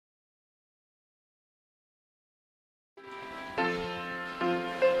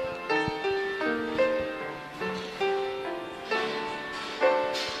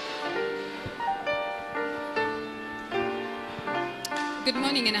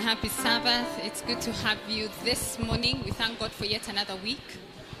morning and a happy Sabbath. It's good to have you this morning. We thank God for yet another week.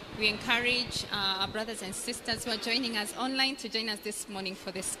 We encourage our brothers and sisters who are joining us online to join us this morning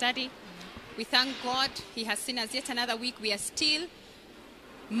for the study. We thank God He has seen us yet another week. We are still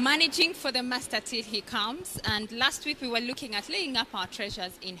managing for the Master till He comes. And last week we were looking at laying up our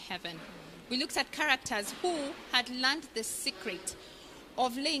treasures in heaven. We looked at characters who had learned the secret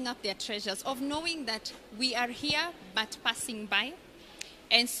of laying up their treasures, of knowing that we are here but passing by.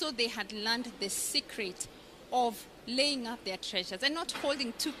 And so they had learned the secret of laying up their treasures and not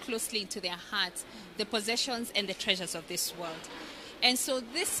holding too closely into their hearts the possessions and the treasures of this world. And so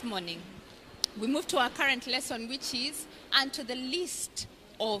this morning, we move to our current lesson, which is, and to the least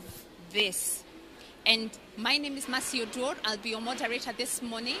of this. And my name is Mercy Odor. I'll be your moderator this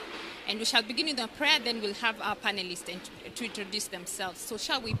morning. And we shall begin with a prayer, then we'll have our panelists to introduce themselves. So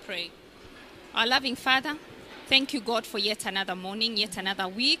shall we pray? Our loving Father, thank you, God, for yet another morning, yet another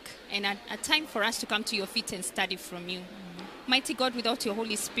week, and a time for us to come to your feet and study from you. Mighty God, without your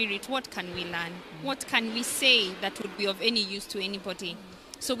Holy Spirit, what can we learn? What can we say that would be of any use to anybody?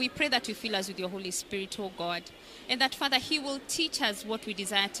 So we pray that you fill us with your Holy Spirit, oh God, and that, Father, He will teach us what we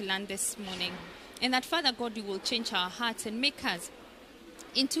desire to learn this morning. And that, Father God, you will change our hearts and make us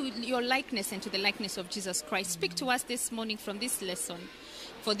into your likeness and to the likeness of Jesus Christ. Speak to us this morning from this lesson.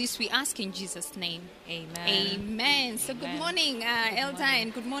 For this we ask in Jesus' name. Amen. Amen. So good morning, Elder,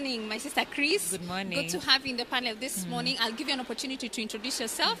 and good morning, my sister Chris. Good morning. Good to have you in the panel this morning. I'll give you an opportunity to introduce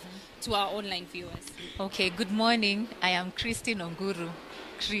yourself to our online viewers. Okay, good morning. I am Christine Onguru.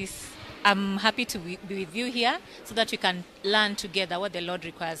 Chris, I'm happy to be with you here so that we can learn together what the Lord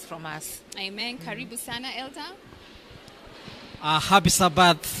requires from us. Amen. Karibu sana, Elder. Happy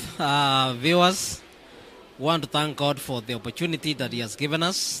Sabbath, viewers. We want to thank God for the opportunity that He has given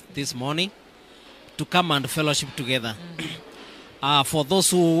us this morning to come and fellowship together. For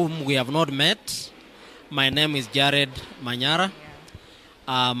those whom we have not met, my name is Jared Manyara.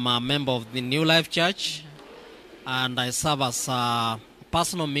 I'm a member of the Newlife Church, and I serve as a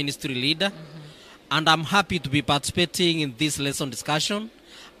personal ministry leader. And I'm happy to be participating in this lesson discussion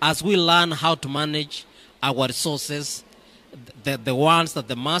as we learn how to manage our resources, the ones that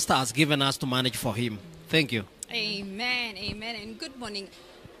the Master has given us to manage for Him. Thank you. Amen, amen, and good morning.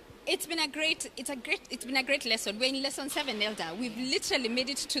 It's been a great lesson. We're in lesson 7, Elder. We've literally made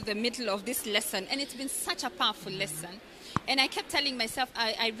it to the middle of this lesson, and it's been such a powerful lesson. And I kept telling myself,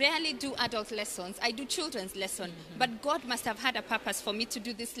 I rarely do adult lessons. I do children's lesson. But God must have had a purpose for me to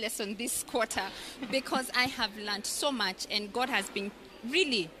do this lesson this quarter, because I have learned so much, and God has been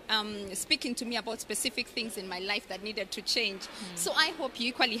really speaking to me about specific things in my life that needed to change. So I hope you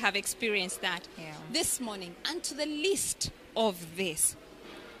equally have experienced that this morning. And to the least of this.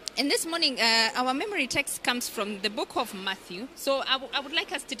 And this morning, our memory text comes from the book of Matthew. So I would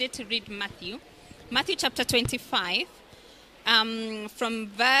like us today to read Matthew chapter 25, from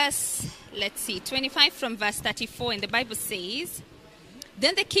verse, 25 from verse 34. And the Bible says,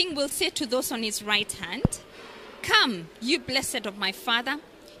 "Then the king will say to those on his right hand, 'Come, you blessed of my Father,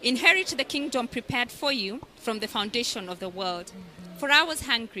 inherit the kingdom prepared for you from the foundation of the world. For I was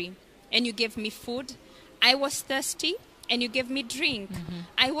hungry, and you gave me food. I was thirsty, and you gave me drink.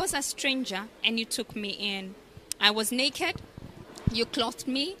 I was a stranger, and you took me in. I was naked, you clothed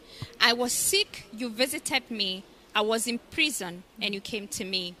me. I was sick, you visited me. I was in prison, and you came to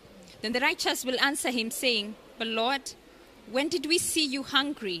me.' Then the righteous will answer him, saying, 'But Lord, when did we see you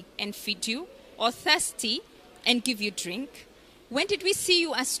hungry and feed you, or thirsty and give you drink? When did we see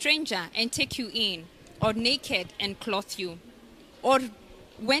you a stranger and take you in, or naked and clothe you? Or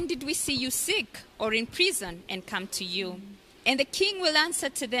when did we see you sick or in prison and come to you?' And the king will answer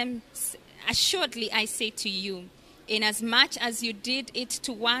to them, 'Assuredly I say to you, inasmuch as you did it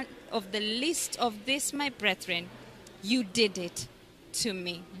to one of the least of this my brethren, you did it to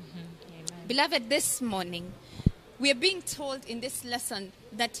me.'" Beloved, this morning, we are being told in this lesson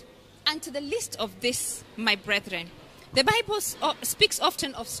that, "And to the least of this, my brethren." The Bible speaks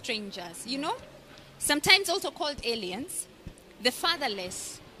often of strangers, sometimes also called aliens, the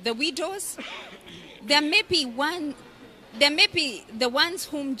fatherless, the widows. There may be the ones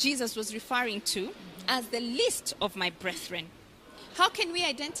whom Jesus was referring to as the least of my brethren. How can we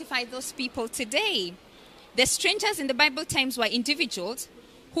identify those people today? The strangers in the Bible times were individuals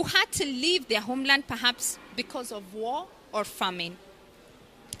who had to leave their homeland, perhaps because of war or famine.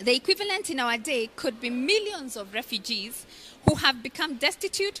 The equivalent in our day could be millions of refugees who have become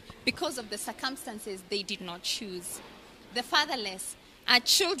destitute because of the circumstances they did not choose. The fatherless are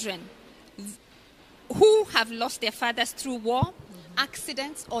children who have lost their fathers through war,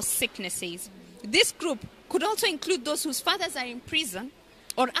 accidents, or sicknesses. This group could also include those whose fathers are in prison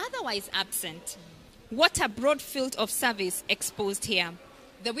or otherwise absent. What a broad field of service exposed here.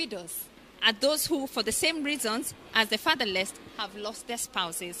 The widows are those who, for the same reasons as the fatherless, have lost their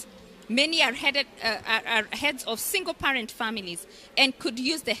spouses. Many are heads of single-parent families and could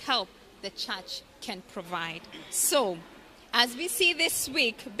use the help the church can provide. So, as we see this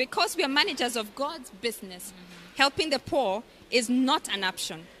week, because we are managers of God's business, helping the poor is not an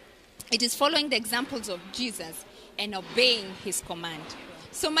option. It is following the examples of Jesus and obeying his command.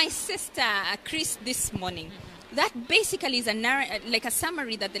 So my sister, Chris, this morning, that basically is like a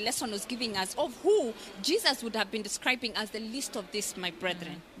summary that the lesson was giving us of who Jesus would have been describing as the least of this, my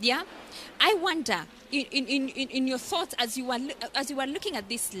brethren. Yeah? I wonder, in your thoughts as you were looking at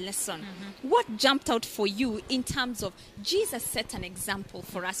this lesson, what jumped out for you in terms of Jesus set an example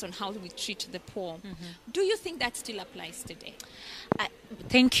for us on how we treat the poor? Do you think that still applies today?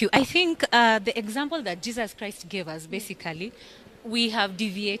 Thank you. I think the example that Jesus Christ gave us, basically, we have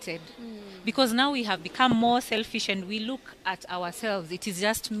deviated because now we have become more selfish and we look at ourselves. It is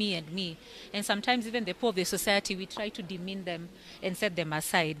just me and me. And sometimes even the poor of the society, we try to demean them and set them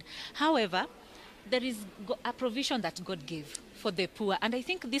aside. However, there is a provision that God gave for the poor. And I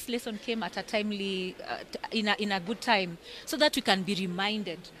think this lesson came at a timely, in a good time, so that we can be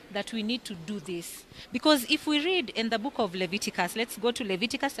reminded that we need to do this. Because if we read in the book of Leviticus, let's go to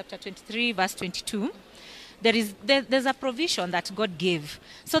Leviticus chapter 23, verse 22. There's a provision that God gave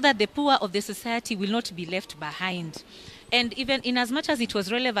so that the poor of the society will not be left behind. And even in as much as it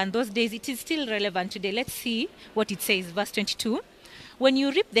was relevant those days, it is still relevant today. Let's see what it says, verse 22. When you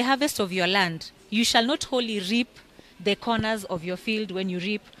reap the harvest of your land, you shall not wholly reap the corners of your field when you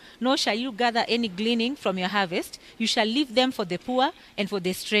reap, nor shall you gather any gleaning from your harvest. You shall leave them for the poor and for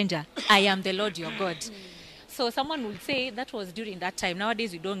the stranger. I am the Lord your God. So someone will say that was during that time.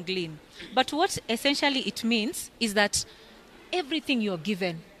 Nowadays we don't glean. But what essentially it means is that everything you're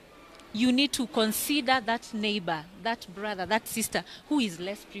given, you need to consider that neighbor, that brother, that sister who is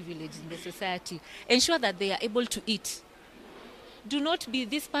less privileged in the society. Ensure that they are able to eat. Do not be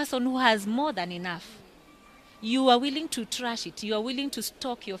this person who has more than enough. You are willing to trash it. You are willing to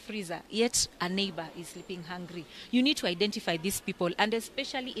stock your freezer, yet a neighbor is sleeping hungry. You need to identify these people, and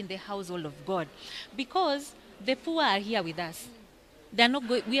especially in the household of God, because the poor are here with us. We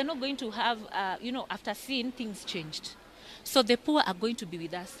are not going to have, after sin, things changed. So the poor are going to be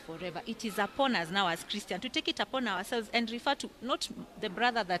with us forever. It is upon us now as Christians to take it upon ourselves and refer to not the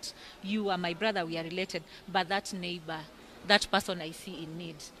brother that you are my brother, we are related, but that neighbor, that person I see in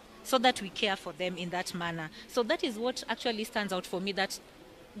need, so that we care for them in that manner. So that is what actually stands out for me, that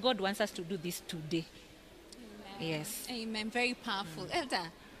God wants us to do this today. Amen. Yes. Amen. Very powerful. Elder,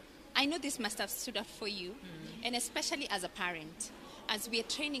 I know this must have stood out for you, and especially as a parent, as we are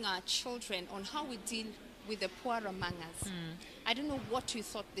training our children on how we deal with the poor among us. I don't know what you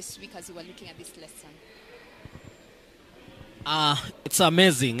thought this week as you were looking at this lesson. It's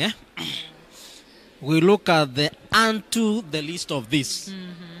amazing, eh? We look at the unto the list of this.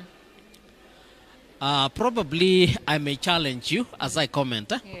 Probably I may challenge you as I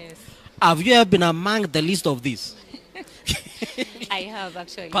comment. Yes. Have you ever been among the list of this? I have,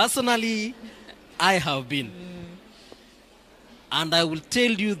 actually. Personally, I have been. And I will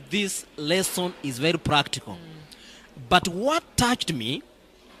tell you this lesson is very practical. But what touched me,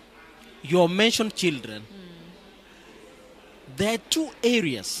 you mentioned children. There are two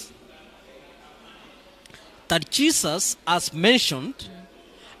areas that Jesus has mentioned,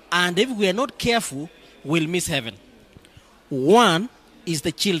 and if we are not careful, we'll miss heaven. One is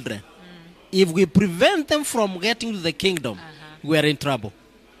the children. If we prevent them from getting to the kingdom, we are in trouble.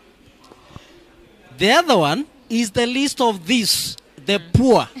 The other one is the list of these, the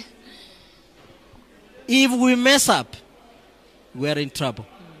poor. If we mess up, we are in trouble.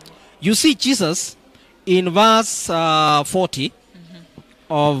 You see Jesus in verse 40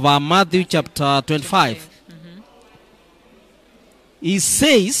 of Matthew chapter 25. He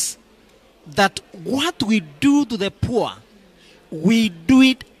says that what we do to the poor, we do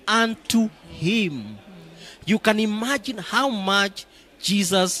it unto him. You can imagine how much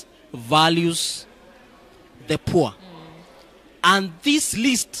Jesus values the poor. And this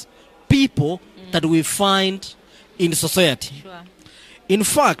lists people that we find in society. Sure. In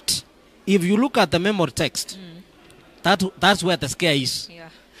fact, if you look at the memory text, that's where the scare is. Yeah.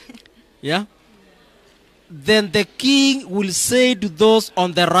 Yeah? Then the king will say to those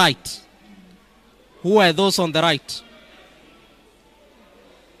on the right. Who are those on the right?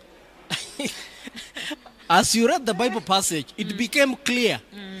 As you read the Bible passage, it became clear.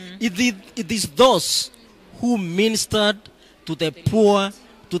 It is those who ministered to the poor,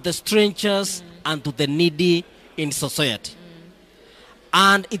 to the strangers, and to the needy in society.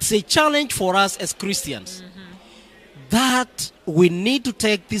 And it's a challenge for us as Christians that we need to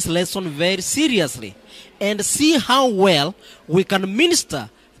take this lesson very seriously and see how well we can minister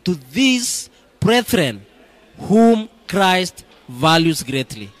to these brethren whom Christ values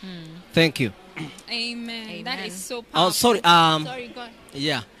greatly. Thank you. Amen. That Amen. is so powerful. Oh, sorry. Sorry, go on.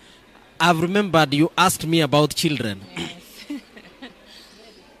 Yeah. I've remembered you asked me about children.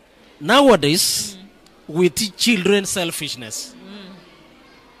 Nowadays, we teach children selfishness.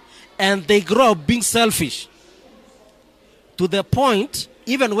 And they grow up being selfish. To the point,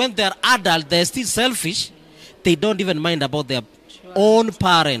 even when they're adult, they're still selfish. They don't even mind about their own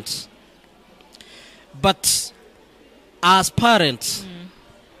parents. But as parents,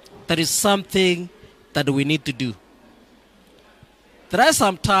 there is something that we need to do. There are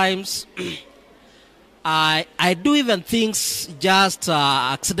some times I do even things just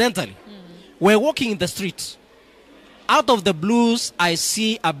accidentally. We're walking in the street. Out of the blues, I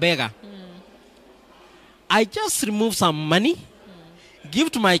see a beggar. I just remove some money, give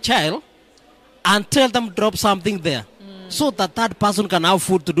to my child, and tell them drop something there. So that person can have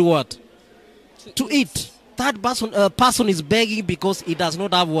food to do what? To eat. That person is begging because he does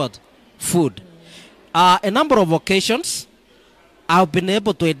not have what? Food. A number of occasions, I've been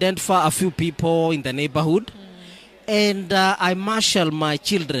able to identify a few people in the neighborhood, and I marshal my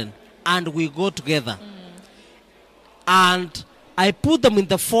children, and we go together. And I put them in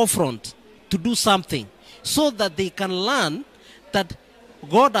the forefront to do something so that they can learn that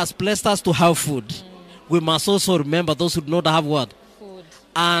God has blessed us to have food. We must also remember those who do not have what? Food.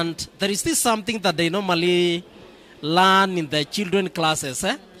 And there is this something that they normally learn in the children classes.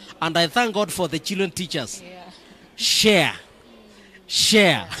 And I thank God for the children teachers. Yeah. Share.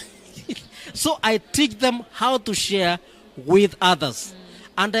 Share. So I teach them how to share with others.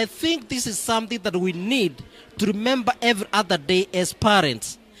 And I think this is something that we need to remember every other day as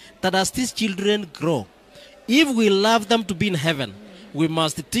parents, that as these children grow, if we love them to be in heaven, we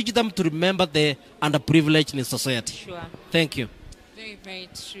must teach them to remember the underprivileged in society. Sure. Thank you. Very, very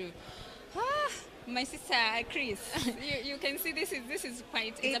true. My sister Chris, you can see this is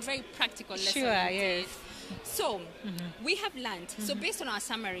quite, it's a very practical lesson. Sure, indeed. yes. So, we have learned, so based on our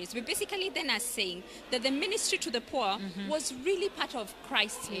summaries, we basically then are saying that the ministry to the poor was really part of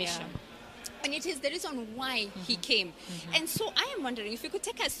Christ's mission. And it is the reason why he came. And so I am wondering if you could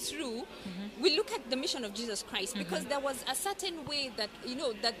take us through, we look at the mission of Jesus Christ, because there was a certain way that,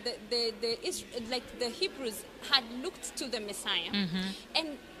 that the Hebrews had looked to the Messiah.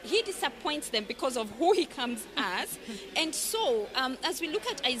 And he disappoints them because of who he comes as. And so, as we look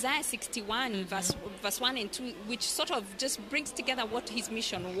at Isaiah 61, verse 1 and 2, which sort of just brings together what his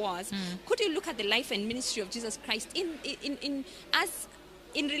mission was, could you look at the life and ministry of Jesus Christ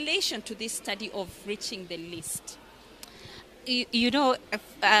in relation to this study of reaching the least?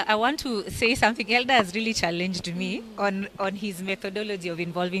 I want to say something. Elder has really challenged me on his methodology of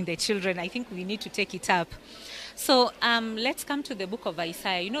involving the children. I think we need to take it up. So let's come to the book of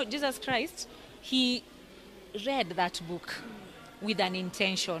Isaiah. Jesus Christ, he read that book with an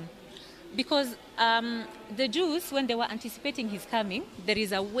intention. Because the Jews, when they were anticipating his coming, there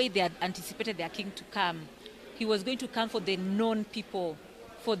is a way they had anticipated their king to come. He was going to come for the known people,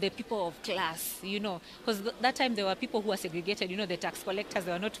 for the people of class, because that time there were people who were segregated, the tax collectors.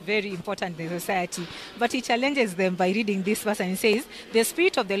 They were not very important in the society. But he challenges them by reading this verse, and he says, "The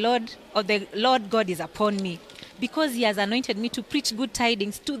Spirit of the Lord God is upon me, because he has anointed me to preach good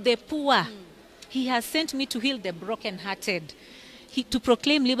tidings to the poor. He has sent me to heal the brokenhearted, to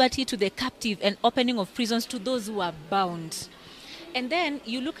proclaim liberty to the captive and opening of prisons to those who are bound." And then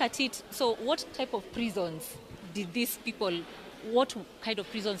you look at it, so what type of prisons did these people, what kind of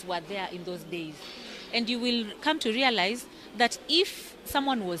prisons were there in those days? And you will come to realize that if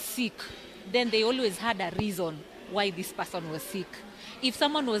someone was sick, then they always had a reason why this person was sick. If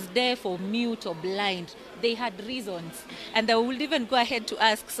someone was deaf or mute or blind, they had reasons. And they would even go ahead to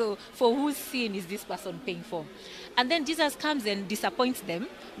ask, so for whose sin is this person paying for? And then Jesus comes and disappoints them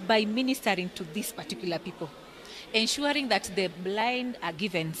by ministering to these particular people, ensuring that the blind are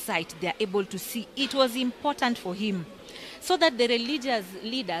given sight, they are able to see. It was important for him, so that the religious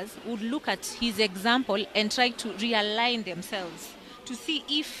leaders would look at his example and try to realign themselves to see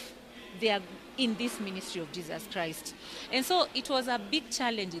if they are in this ministry of Jesus Christ. And so it was a big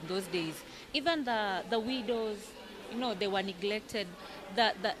challenge in those days. Even the widows, they were neglected.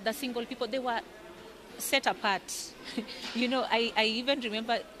 The single people, they were set apart. I even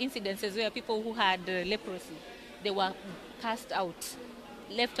remember incidences where people who had leprosy, they were cast out,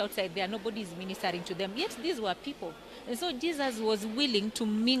 left outside there. Nobody is ministering to them. Yet these were people. And so Jesus was willing to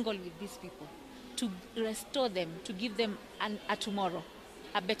mingle with these people, to restore them, to give them a tomorrow.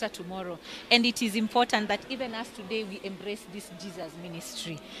 a better tomorrow. And it is important that even us today, we embrace this Jesus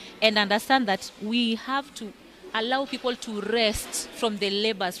ministry and understand that we have to allow people to rest from the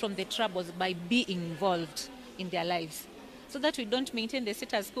labors, from the troubles, by being involved in their lives. So that we don't maintain the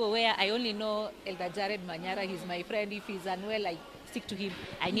status quo where I only know Elder Jared Manyara, he's my friend. If he's unwell, I stick to him.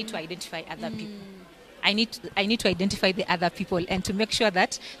 I need to identify other people. I need to identify the other people and to make sure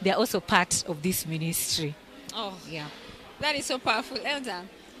that they're also part of this ministry. Oh, Yeah. that is so powerful, Elder.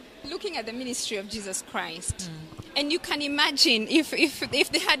 Looking at the ministry of Jesus Christ, and you can imagine if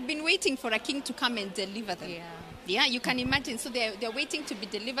they had been waiting for a king to come and deliver them. Yeah, you can imagine. So they're waiting to be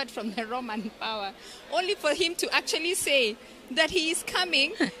delivered from the Roman power, only for him to actually say that he is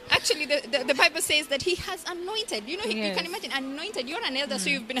coming. Actually, the Bible says that he has anointed. You know, you Yes. can imagine anointed. You're an elder, so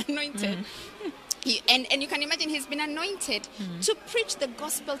you've been anointed. And you can imagine he's been anointed to preach the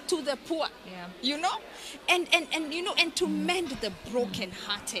gospel to the poor. Yeah. You know, and you know, and to mend the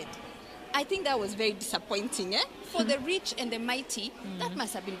brokenhearted. I think that was very disappointing, for the rich and the mighty. That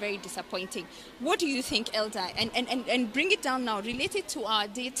must have been very disappointing. What do you think, Elder? And bring it down now, relate it to our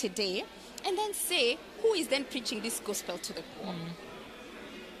day today, and then say, who is then preaching this gospel to the poor?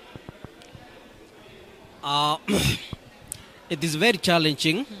 It is very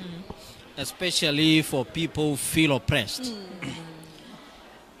challenging, especially for people who feel oppressed.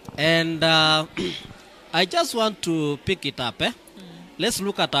 And I just want to pick it up. Let's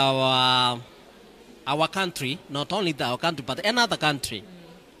look at our country, not only our country, but another country.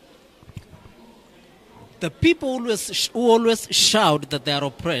 The people who always shout that they are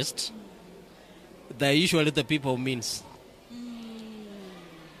oppressed, they're usually the people who means.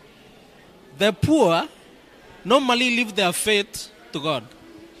 The poor normally leave their faith to God.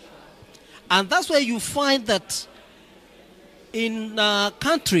 And that's why you find that in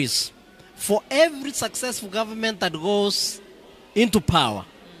countries, for every successful government that goes into power,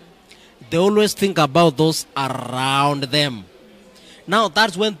 they always think about those around them. Now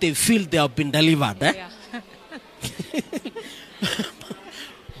that's when they feel they have been delivered. Yeah.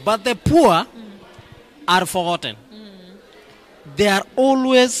 But the poor are forgotten. They are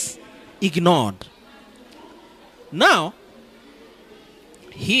always ignored. Now,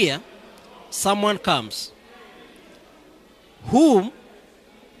 here, someone comes, whom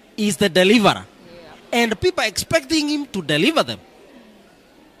is the deliverer. And people are expecting him to deliver them.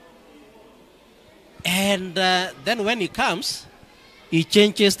 And then when he comes, he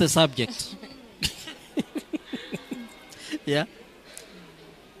changes the subject. Yeah.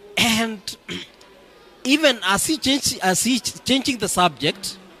 And even as he's changing the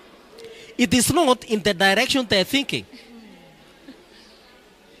subject, it is not in the direction they're thinking.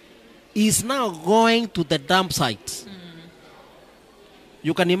 He's now going to the dump site.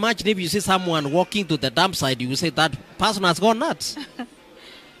 You can imagine if you see someone walking to the dump site, you will say that person has gone nuts.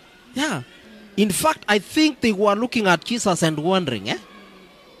 Yeah. In fact, I think they were looking at Jesus and wondering,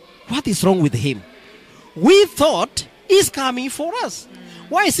 what is wrong with him? We thought he's coming for us.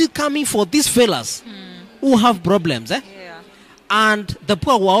 Why is he coming for these fellas who have problems? Yeah. And the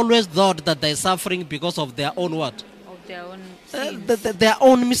poor were always thought that they're suffering because of their own what? Of their own sins. Their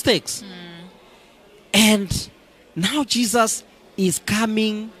own mistakes. And now Jesus is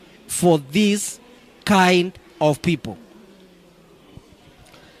coming for this kind of people.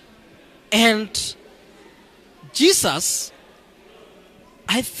 And Jesus,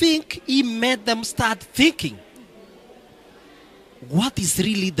 I think he made them start thinking, what is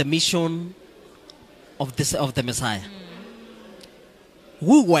really the mission of the Messiah?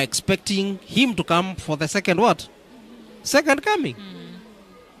 We were expecting him to come for the second what? Second coming.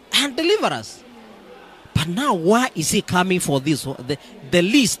 And deliver us. But now why is he coming for this? The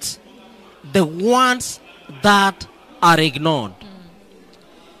least, the ones that are ignored.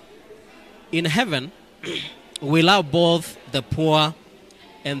 In heaven, we love both the poor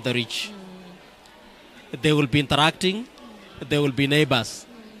and the rich. They will be interacting. They will be neighbors.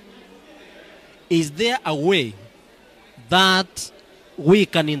 Is there a way that we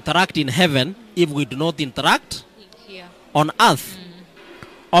can interact in heaven if we do not interact Here. on earth?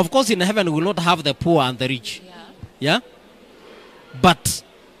 Of course, in heaven, we will not have the poor and the rich. Yeah? But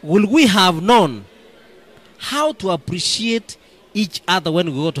will we have known how to appreciate each other when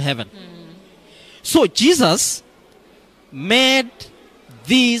we go to heaven? So Jesus made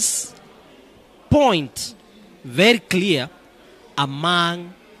this point very clear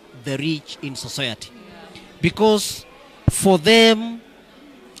among the rich in society. Because for them,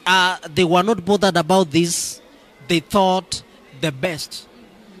 they were not bothered about this. They thought the best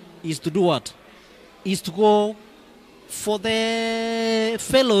is to do what? Is to go for the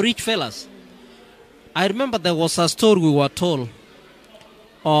fellow rich fellas. I remember there was a story we were told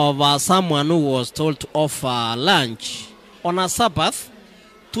of someone who was told to offer lunch on a Sabbath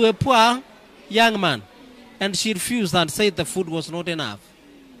to a poor young man. And she refused and said the food was not enough.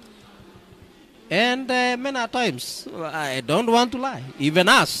 And many times, I don't want to lie, even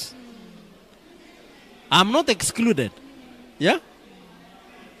us. I'm not excluded. Yeah?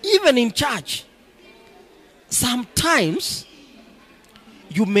 Even in church, sometimes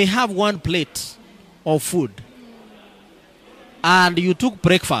you may have one plate of food and you took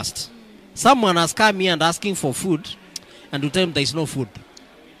breakfast. Someone has come here and asking for food, and you tell them there is no food.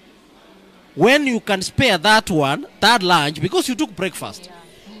 When you can spare that one, that lunch, because you took breakfast,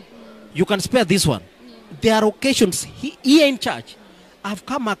 you can spare this one. There are occasions here in church, I've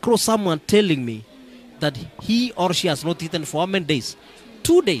come across someone telling me that he or she has not eaten for how many days?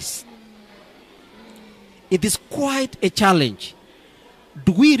 2 days. It is quite a challenge.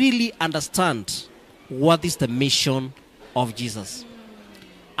 Do we really understand what is the mission of Jesus?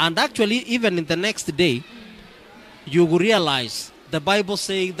 And actually, even in the next day, you will realize the Bible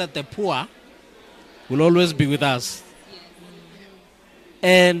saying that the poor will always be with us.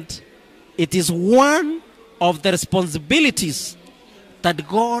 And it is one of the responsibilities that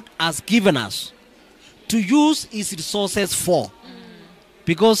God has given us to use his resources for.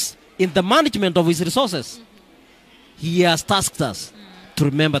 Because in the management of his resources, he has tasked us to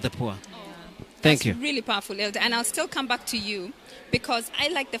remember the poor. Thank you. Really powerful, Elder. And I'll still come back to you, because I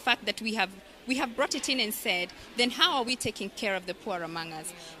like the fact that we have brought it in and said, then how are we taking care of the poor among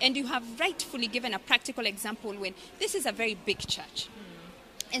us? And you have rightfully given a practical example when this is a very big church.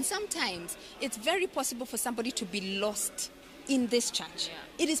 And sometimes it's very possible for somebody to be lost in this church.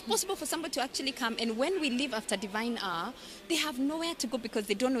 It is possible for somebody to actually come, and when we leave after divine hour, they have nowhere to go because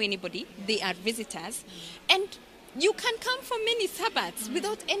they don't know anybody. They are visitors. And you can come for many Sabbaths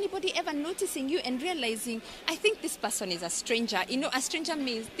without anybody ever noticing you and realizing, I think this person is a stranger. You know, a stranger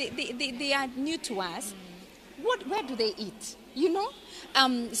means they are new to us. Where do they eat? You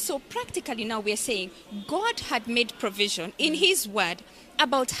know? So practically now we're saying God had made provision in his word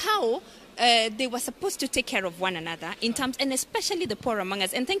about how they were supposed to take care of one another in terms, and especially the poor among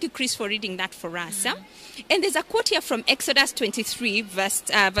us. And thank you, Chris, for reading that for us. And there's a quote here from Exodus 23, verse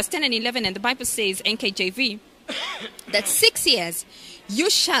 10 and 11, and the Bible says, NKJV, that 6 years you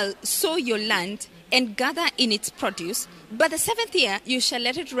shall sow your land and gather in its produce, but the 7th year you shall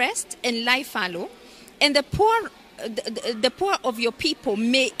let it rest and lie fallow, and the poor of your people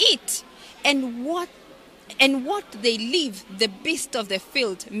may eat, and what they leave, the beast of the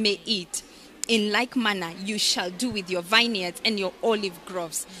field may eat. In like manner you shall do with your vineyards and your olive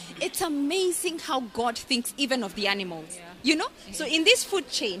groves. It's amazing how God thinks even of the animals. You know? So in this food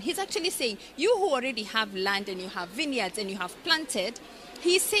chain, he's actually saying, you who already have land and you have vineyards and you have planted,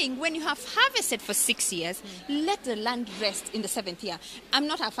 he's saying, when you have harvested for 6 years, let the land rest in the 7th year. I'm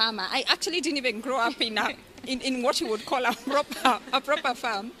not a farmer. I actually didn't even grow up in what you would call a proper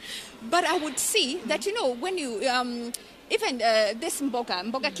farm. But I would see that, you know, when you, even this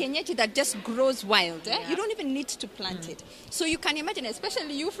mboga kienyeji that just grows wild, you don't even need to plant it. So you can imagine,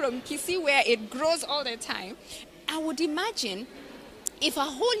 especially you from Kisii where it grows all the time, I would imagine if a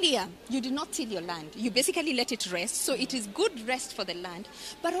whole year you did not till your land, you basically let it rest, so it is good rest for the land,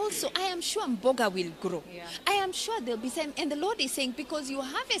 but also I am sure mboga will grow. I am sure there'll be some, and the Lord is saying, because you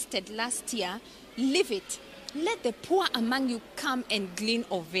harvested last year, leave it. Let the poor among you come and glean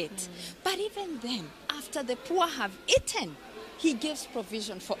of it. But even then, after the poor have eaten, he gives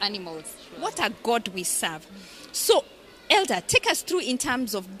provision for animals. What a God we serve. So, Elder, take us through in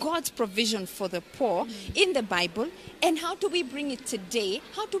terms of God's provision for the poor in the Bible, and how do we bring it today?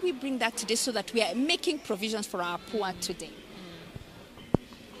 How do we bring that today so that we are making provisions for our poor today?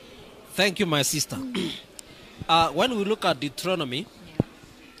 Thank you, my sister. When we look at Deuteronomy,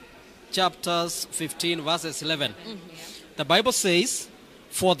 chapters 15, verses 11, the Bible says,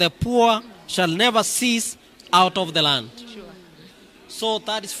 for the poor shall never cease out of the land. So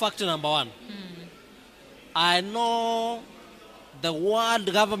that is factor number one. I know the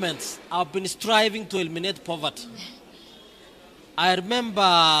world governments have been striving to eliminate poverty. I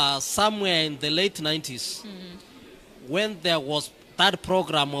remember somewhere in the late 90s when there was that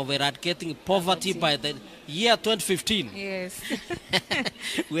program of eradicating poverty by the year 2015. Yes.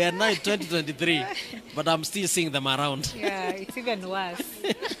 We are now in 2023, but I'm still seeing them around. Yeah, it's even worse.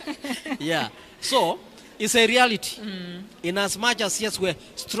 Yeah. So it's a reality. In as much as, yes, we're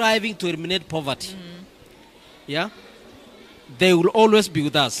striving to eliminate poverty. Yeah, they will always be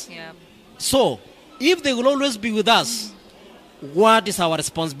with us. Yeah. So, if they will always be with us, what is our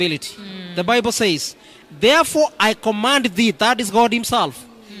responsibility? The Bible says, therefore I command thee, that is God himself.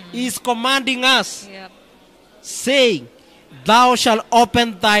 He is commanding us, saying, thou shalt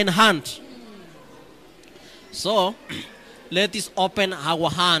open thine hand. So, let us open our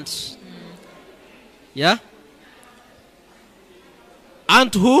hands. Yeah?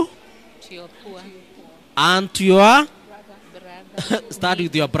 And who? To your poor And to your... brother. Start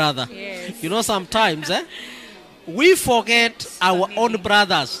with your brother. Yes. You know, sometimes we forget our own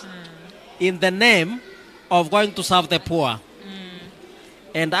brothers in the name of going to serve the poor.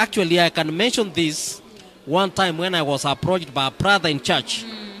 And actually, I can mention this one time when I was approached by a brother in church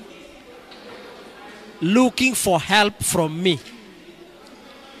looking for help from me.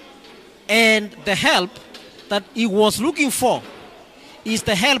 And the help that he was looking for is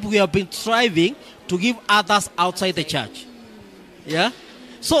the help we have been striving to give others outside the church. Yeah?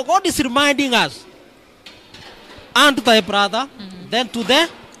 So God is reminding us, and to thy brother, then to the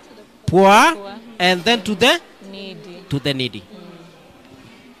poor, and then to the needy.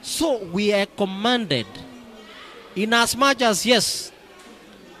 So we are commanded, in as much as, yes,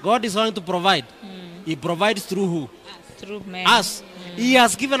 God is going to provide. He provides through who? Through men. Us. He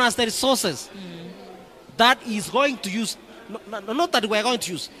has given us the resources that He is going to use. Not that we are going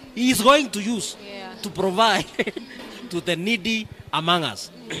to use. He is going to use to provide to the needy among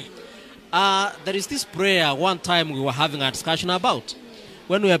us. There is this prayer one time we were having a discussion about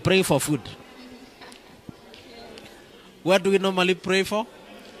when we were praying for food. What do we normally pray for?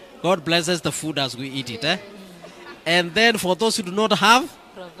 God blesses the food as we eat it. And then for those who do not have,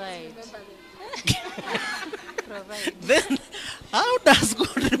 Provide. then how does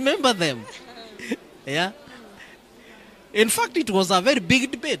God remember them? Yeah. In fact, it was a very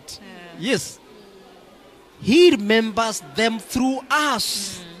big debate. Yes. He remembers them through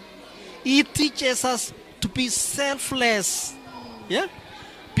us. He teaches us to be selfless. Yeah.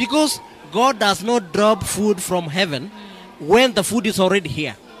 Because God does not drop food from heaven when the food is already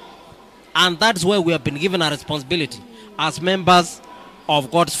here. And that's where we have been given a responsibility as members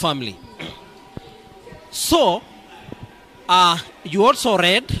of God's family. So, you also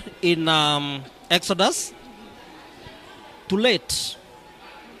read in Exodus to let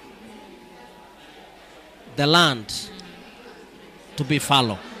the land to be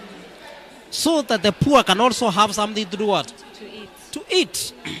fallow, so that the poor can also have something to do what? To eat. To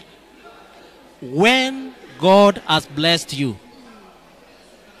eat. When God has blessed you,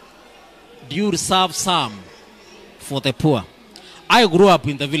 do you reserve some for the poor? I grew up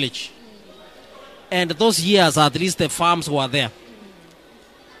in the village, and those years at least the farms were there.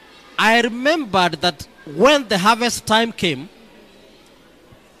 I remembered that when the harvest time came,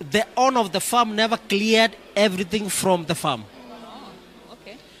 the owner of the farm never cleared everything from the farm.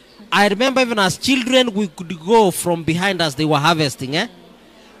 Okay. I remember even as children, we could go from behind as they were harvesting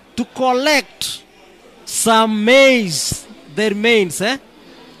to collect some maize, the remains.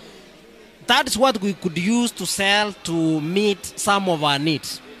 That is what we could use to sell to meet some of our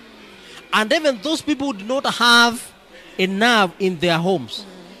needs. And even those people who did not have enough in their homes,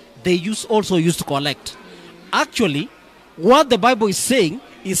 they also used to collect. Actually, what the Bible is saying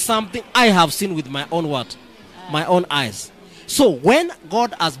is something I have seen with my own what? My own eyes. So when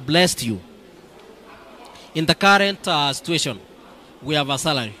God has blessed you, in the current situation, we have a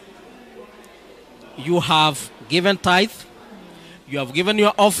salary. You have given tithe. You have given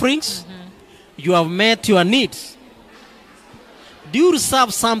your offerings. You have met your needs. Do you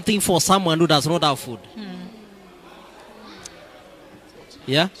reserve something for someone who does not have food?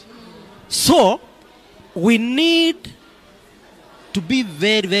 Yeah? So, we need to be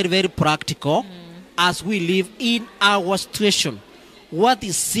very, very, very practical as we live in our situation. What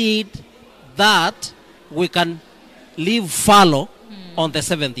is it that we can live fallow on the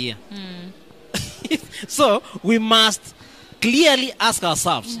seventh year? So, we must clearly ask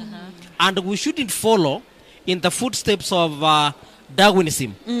ourselves, and we shouldn't follow in the footsteps of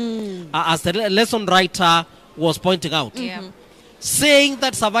Darwinism, as the lesson writer was pointing out, saying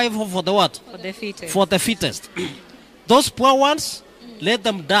that survival for the what? For the fittest. For the fittest. Those poor ones, let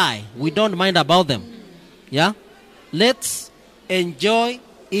them die. We don't mind about them. Yeah? Let's enjoy,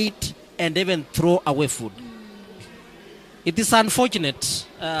 eat, and even throw away food. It is unfortunate.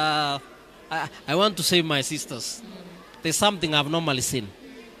 I want to say, my sisters, there's something I've normally seen.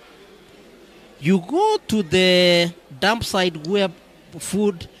 You go to the dump site where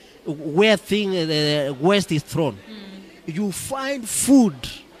food, where waste is thrown. You find food,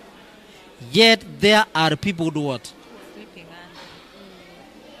 yet there are people who do what?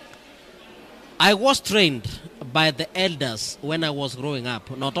 I was trained by the elders when I was growing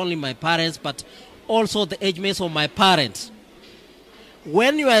up. Not only my parents, but also the age mates of my parents.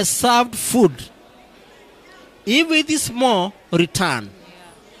 When you are served food, if it is small, return.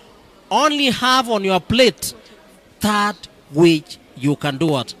 Only have on your plate that which you can do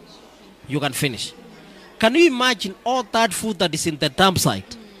what? You can finish. Can you imagine all that food that is in the dump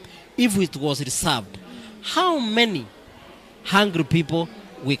site? If it was reserved, how many hungry people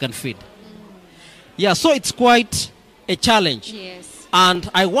we can feed? Yeah, so it's quite a challenge. Yes. And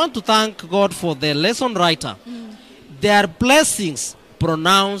I want to thank God for the lesson writer. There are blessings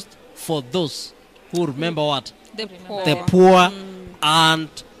pronounced for those who remember what? The poor. The poor and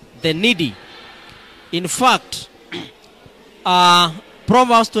the needy. In fact,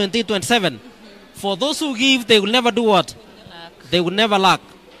 Proverbs 20:27. For those who give, they will never do what? They will never lack.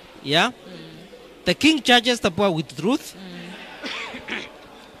 Yeah? The king judges the poor with truth.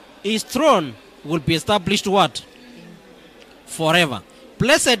 His throne will be established what? Forever.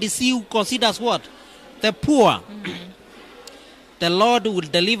 Blessed is he who considers what? The poor. The Lord will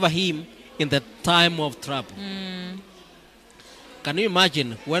deliver him in the time of trouble. Can you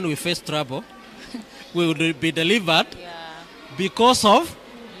imagine when we face trouble, we will be delivered because of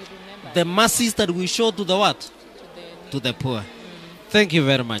the mercies that we show to the what? To the poor. Thank you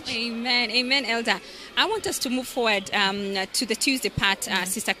very much. Amen. Amen, Elder. I want us to move forward to the Tuesday part,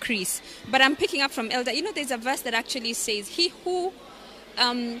 Sister Chris. But I'm picking up from Elder. You know, there's a verse that actually says, He who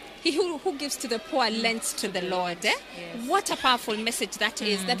gives to the poor lends to the Lord. Eh? Yes. What a powerful message that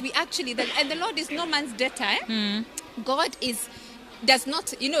is. That we actually, and the Lord is no man's debtor. Eh? God does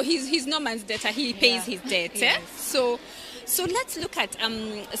not, you know, he's no man's debtor. He pays his debt. Yes. Eh? So let's look at,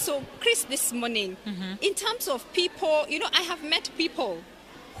 so Chris, this morning, in terms of people, you know, I have met people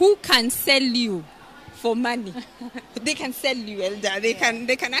who can sell you for money. They can sell you, Elder. They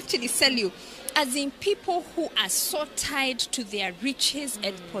can actually sell you. As in people who are so tied to their riches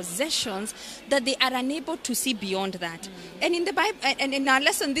and possessions that they are unable to see beyond that. And in the Bible, and in our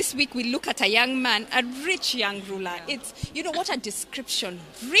lesson this week, we look at a young man, a rich young ruler. It's, you know, what a description.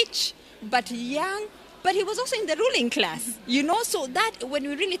 Rich, but young, but he was also in the ruling class, you know. So that, when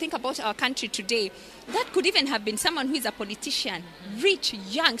we really think about our country today, that could even have been someone who is a politician, rich,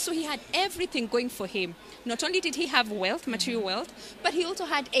 young. So he had everything going for him. Not only did he have wealth, material wealth, but he also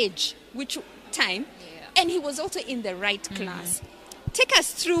had age, which time, and he was also in the right class. Take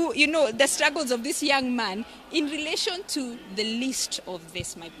us through, you know, the struggles of this young man in relation to the least of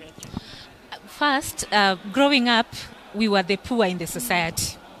this, my brethren. First, growing up, we were the poor in the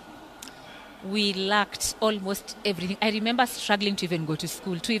society. We lacked almost everything. I remember struggling to even go to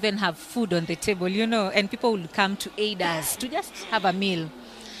school, to even have food on the table, you know, and people would come to aid us, to just have a meal.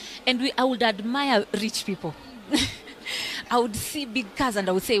 And I would admire rich people. I would see big cars and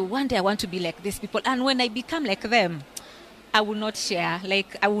I would say, one day I want to be like these people. And when I become like them, I will not share.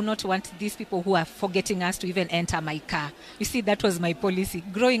 Like, I will not want these people who are forgetting us to even enter my car. You see, that was my policy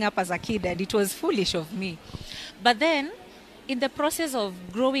growing up as a kid, and it was foolish of me. But then, in the process of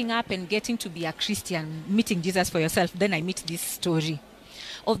growing up and getting to be a Christian, meeting Jesus for yourself, then I meet this story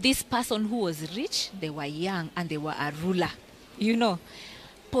of this person who was rich, they were young, and they were a ruler. You know,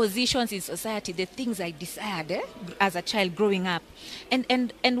 positions in society, the things I desired as a child growing up.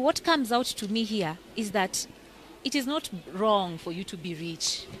 And what comes out to me here is that it is not wrong for you to be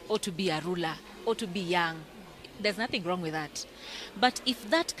rich or to be a ruler or to be young. There's nothing wrong with that. But if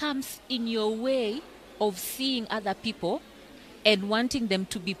that comes in your way of seeing other people and wanting them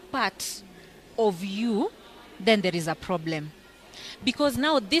to be part of you, then there is a problem. Because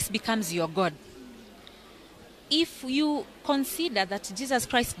now this becomes your God. If you consider that Jesus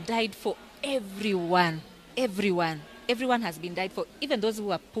Christ died for everyone has been died for, even those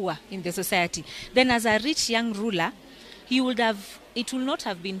who are poor in the society, then as a rich young ruler, it will not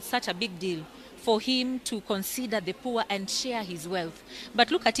have been such a big deal for him to consider the poor and share his wealth.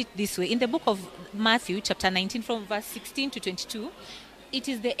 But look at it this way. In the book of Matthew, chapter 19, from verse 16 to 22, it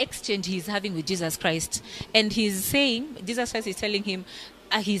is the exchange he's having with Jesus Christ. And he's saying, Jesus Christ is telling him,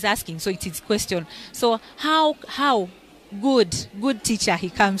 he's asking, so it's his question. So how good teacher, he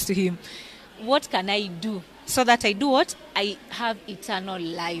comes to him. What can I do so that I do what? I have eternal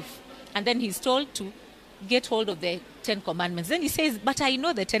life. And then he's told to get hold of the 10 commandments. Then he says, but I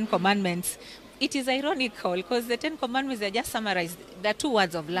know the 10 commandments. It is ironical because the 10 commandments are just summarized. They're 2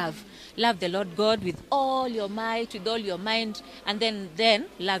 words of love. Love the Lord God with all your might, with all your mind, and then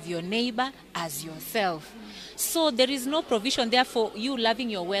love your neighbor as yourself. So there is no provision there for you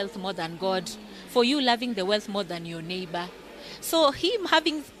loving your wealth more than God, for you loving the wealth more than your neighbor. So him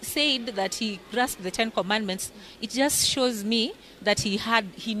having said that he grasped the 10 commandments, it just shows me that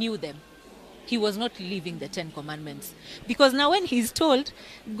he knew them. He was not living the 10 commandments. Because now when he's told,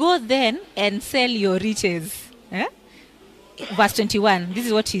 go then and sell your riches. Verse 21, this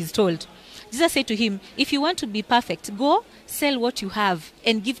is what he's told. Jesus said to him, if you want to be perfect, go sell what you have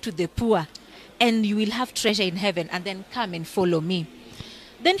and give to the poor, and you will have treasure in heaven, and then come and follow me.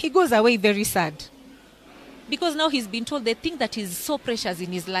 Then he goes away very sad. Because now he's been told the thing that is so precious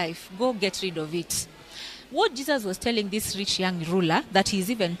in his life, go get rid of it. What Jesus was telling this rich young ruler, that he's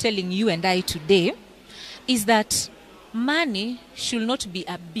even telling you and I today, is that money should not be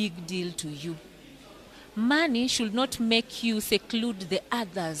a big deal to you. Money should not make you seclude the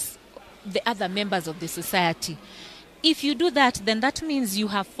other members of the society. If you do that, then that means you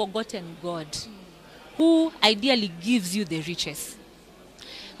have forgotten God, who ideally gives you the riches.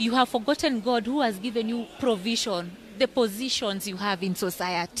 You have forgotten God, who has given you provision, the positions you have in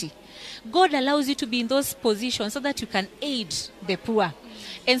society. God allows you to be in those positions so that you can aid the poor.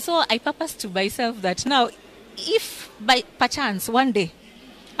 And so I purpose to myself that now, if by perchance one day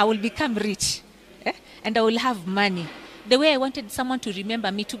I will become rich, and I will have money, the way I wanted someone to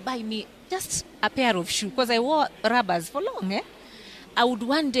remember me, to buy me just a pair of shoes, because I wore rubbers for long, I would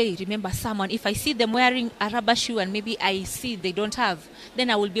one day remember someone. If I see them wearing a rubber shoe and maybe I see they don't have, then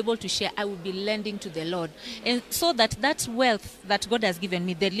I will be able to share. I will be lending to the Lord. And so that wealth that God has given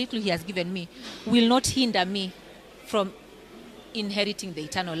me, the little he has given me, will not hinder me from inheriting the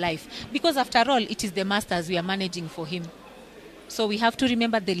eternal life. Because after all, it is the masters we are managing for him. So we have to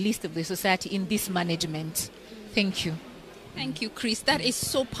remember the least of the society in this management. Thank you. Thank you, Chris. That is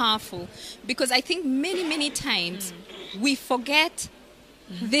so powerful, because I think many times we forget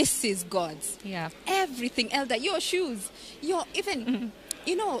this is God's. Yeah. Everything, Elder, your shoes, your even,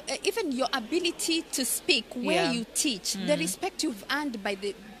 even your ability to speak, where you teach, the respect you've earned by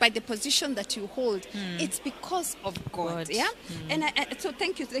the position that you hold, it's because of God. Yeah. And so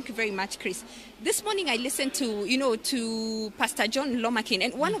thank you very much, Chris. This morning I listened to Pastor John Lomakin,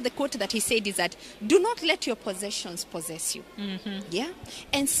 and one of the quotes that he said is that, do not let your possessions possess you. Yeah.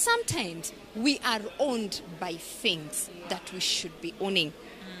 And sometimes we are owned by things that we should be owning.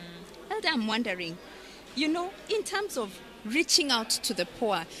 Elder, I'm wondering, in terms of reaching out to the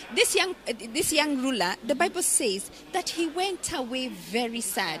poor, this young ruler, the Bible says that he went away very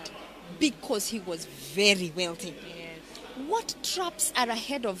sad because he was very wealthy. Yes. What traps are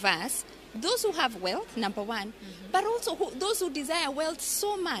ahead of us? Those who have wealth, number one, but also those who desire wealth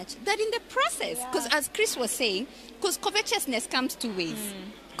so much that in the process, because as Chris was saying, because covetousness comes two ways.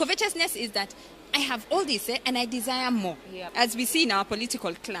 Covetousness is that I have all this and I desire more, as we see in our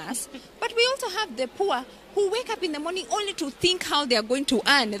political class. But we also have the poor who wake up in the morning only to think how they are going to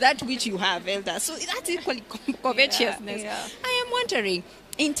earn that which you have, Elder. So that's equally covetousness. I am wondering,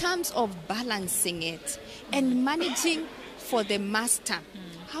 in terms of balancing it and managing for the master,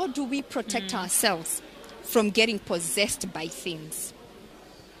 how do we protect ourselves from getting possessed by things?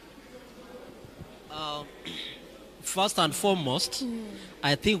 First and foremost,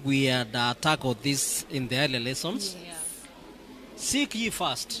 I think we had tackled this in the earlier lessons. Seek ye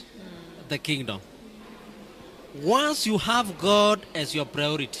first the kingdom. Once you have God as your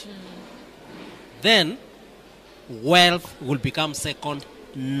priority, then wealth will become second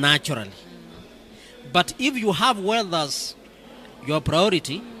naturally. But if you have wealth as your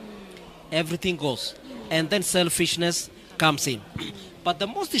priority, everything goes. And then selfishness comes in. But the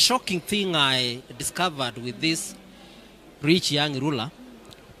most shocking thing I discovered with this rich young ruler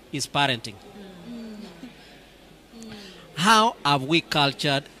is parenting. How have we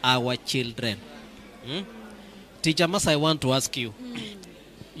cultured our children? Teacher Mas, I want to ask you,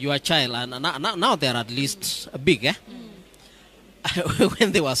 your child, and now they're at least big,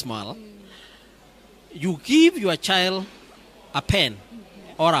 when they were small, you give your child a pen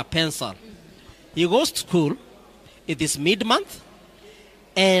or a pencil. He goes to school, it is mid-month,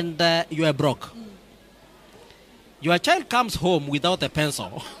 and you are broke. Your child comes home without a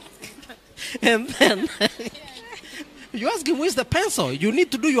pencil. And then you ask him, where's the pencil? You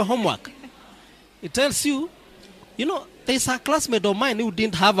need to do your homework. He tells you, there's a classmate of mine who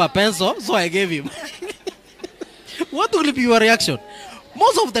didn't have a pencil, so I gave him. What will be your reaction?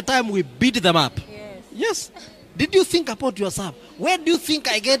 Most of the time we beat them up. Yes. Did you think about yourself? Where do you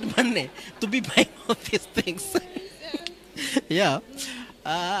think I get money to be buying all these things? Yeah.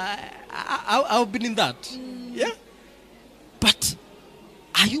 I've been in that. Yeah. But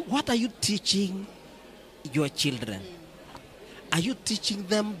what are you teaching your children? Are you teaching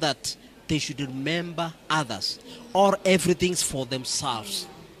them that they should remember others, or everything's for themselves?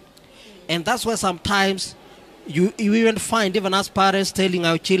 And that's why sometimes you even find, even as parents, telling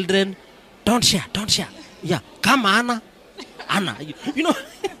our children, don't share. Yeah, come Anna.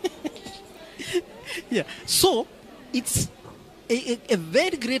 Yeah. So it's a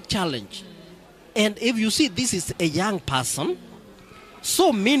very great challenge. And if you see this is a young person,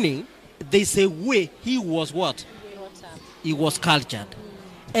 so meaning there's a way he was what? He was cultured.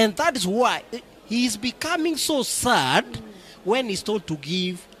 And that is why he is becoming so sad when he's told to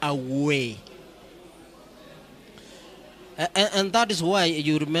give away. And that is why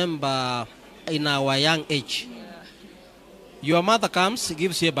you remember in our young age, your mother comes,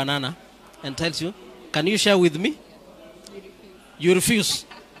 gives you a banana, and tells you, can you share with me? You refuse.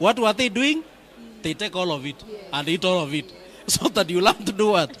 What were they doing? They take all of it and eat all of it. So that you learn to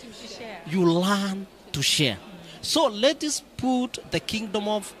do what? You learn to share. So let us put the kingdom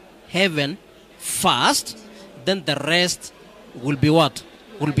of heaven first, then the rest will be what?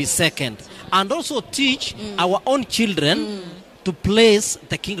 Will be second. And also teach our own children to place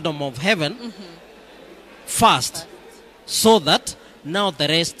the kingdom of heaven first, so that now the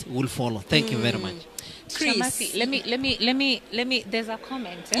rest will follow. Thank you very much. Chris. Shamasi, let me, there's a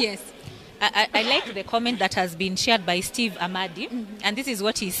comment. Yes. I like the comment that has been shared by Steve Amadi, and this is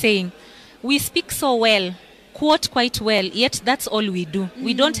what he's saying. We speak so well, quote quite well, yet that's all we do.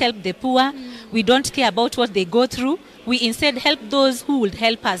 We don't help the poor. We don't care about what they go through. We instead help those who would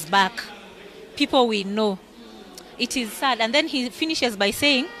help us back, people we know. It is sad. And then he finishes by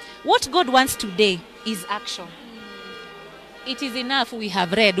saying, what God wants today is action. It is enough we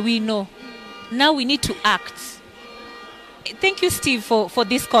have read, we know. Now we need to act. Thank you, Steve, for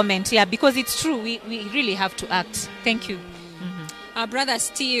this comment. Yeah, because it's true. We really have to act. Thank you. Our brother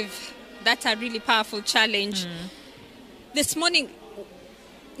Steve, that's a really powerful challenge. This morning,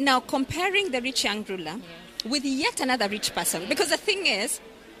 now comparing the rich young ruler with yet another rich person. Because the thing is,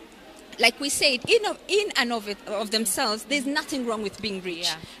 like we said, in and of themselves, there's nothing wrong with being rich.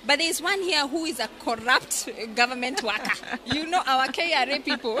 Yeah. But there's one here who is a corrupt government worker. You know, our KRA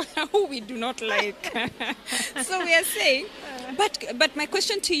people, who we do not like. So we are saying, but my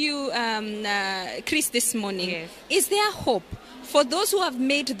question to you, Chris, this morning, is there hope for those who have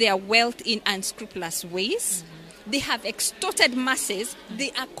made their wealth in unscrupulous ways? They have extorted masses.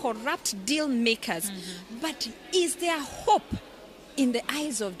 They are corrupt deal makers. But is there hope in the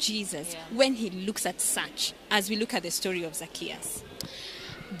eyes of Jesus when he looks at such, as we look at the story of Zacchaeus?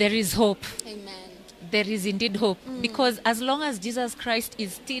 There is hope. Amen. There is indeed hope. Because as long as Jesus Christ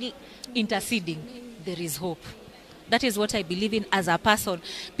is still interceding, there is hope. That is what I believe in as a person.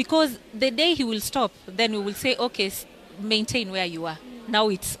 Because the day he will stop, then we will say, okay, maintain where you are. Now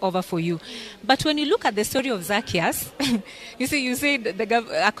it's over for you. But when you look at the story of Zacchaeus, you said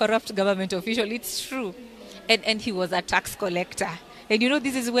a corrupt government official. It's true. And he was a tax collector. And you know,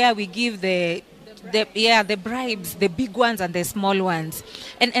 this is where we give the bribes, the big ones and the small ones.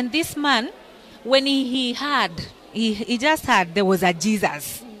 And this man, when he just heard there was a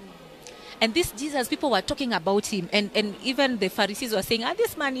Jesus. And this Jesus, people were talking about him. And even the Pharisees were saying,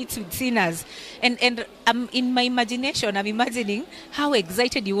 this man eats with sinners. And in my imagination, I'm imagining how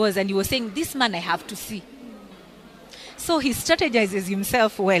excited he was. And he was saying, this man I have to see. So he strategizes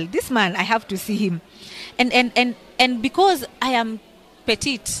himself well. This man, I have to see him. And because I am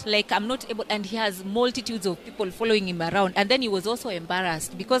petite, like I'm not able, and he has multitudes of people following him around. And then he was also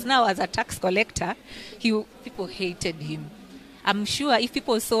embarrassed because now as a tax collector, people hated him. I'm sure if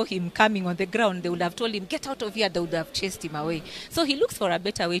people saw him coming on the ground, they would have told him, get out of here. They would have chased him away. So he looks for a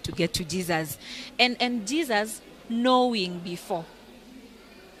better way to get to Jesus. And Jesus, knowing before,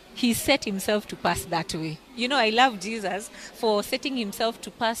 he set himself to pass that way. You know, I love Jesus for setting himself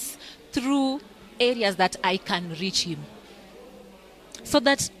to pass through areas that I can reach him. So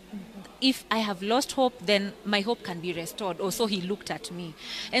that if I have lost hope, then my hope can be restored. Also, he looked at me.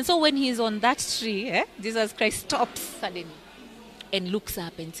 And so when he's on that tree, Jesus Christ stops suddenly and looks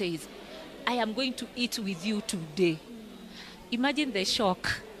up and says, I am going to eat with you today. Imagine the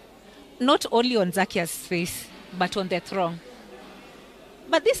shock, not only on Zacchaeus' face, but on the throng.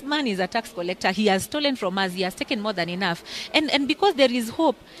 But this man is a tax collector. He has stolen from us. He has taken more than enough. And because there is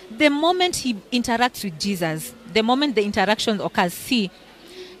hope, the moment he interacts with Jesus, the moment the interaction occurs, he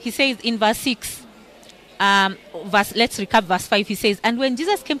says in verse 6, let's recap verse 5. He says, and when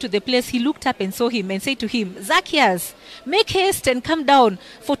Jesus came to the place, he looked up and saw him and said to him, Zacchaeus, make haste and come down,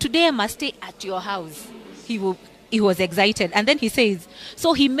 for today I must stay at your house. He was excited. And then he says,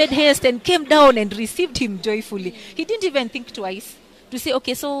 so he made haste and came down and received him joyfully. He didn't even think twice to say,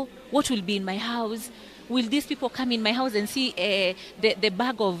 okay, so what will be in my house? Will these people come in my house and see the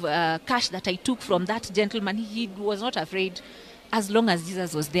bag of cash that I took from that gentleman? He was not afraid. As long as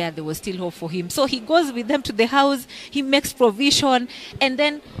Jesus was there, there was still hope for him. So he goes with them to the house. He makes provision. And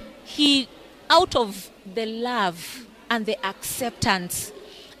then he, out of the love and the acceptance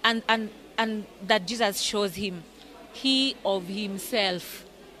and that Jesus shows him, he of himself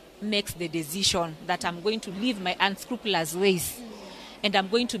makes the decision that I'm going to leave my unscrupulous ways and I'm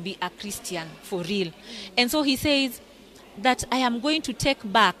going to be a Christian for real. And so he says that I am going to take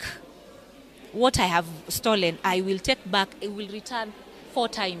back what I have stolen, I will take back, it will return 4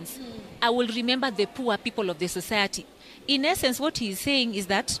 times. I will remember the poor people of the society. In essence, what he is saying is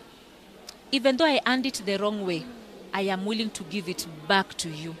that even though I earned it the wrong way, I am willing to give it back to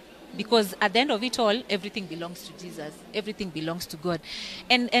you. Because at the end of it all, everything belongs to Jesus. Everything belongs to God.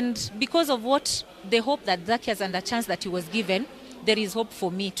 And because of what the hope that Zacchaeus and the chance that he was given, there is hope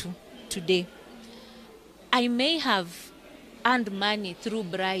for me too today. I may have earned money through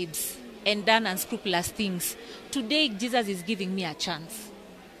bribes and done unscrupulous things. Today, Jesus is giving me a chance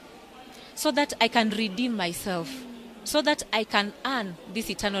so that I can redeem myself, so that I can earn this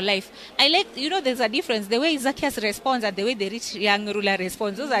eternal life. I like, there's a difference. The way Zacchaeus responds and the way the rich young ruler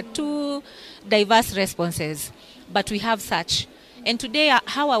responds, those are two diverse responses. But we have such. And today,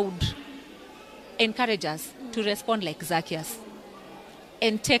 how I would encourage us to respond like Zacchaeus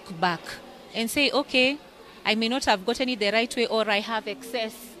and take back and say, okay, I may not have gotten it the right way, or I have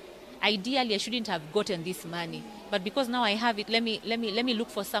excess. Ideally, I shouldn't have gotten this money. But because now I have it, let me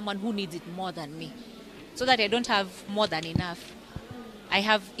look for someone who needs it more than me, so that I don't have more than enough. I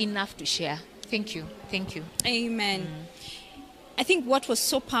have enough to share. Thank you. Thank you. Amen. I think what was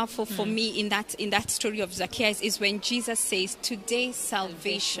so powerful for me in that story of Zacchaeus is when Jesus says, today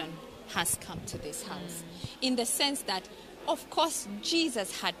salvation has come to this house. In the sense that, of course,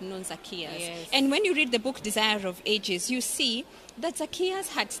 Jesus had known Zacchaeus. Yes. And when you read the book Desire of Ages, you see that Zacchaeus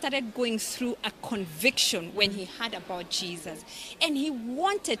had started going through a conviction when he heard about Jesus. And he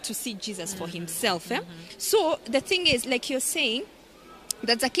wanted to see Jesus for himself. So the thing is, like you're saying,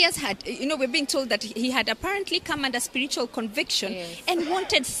 that Zacchaeus had, we're being told that he had apparently come under spiritual conviction and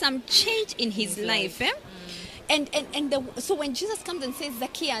wanted some change in his life. So when Jesus comes and says,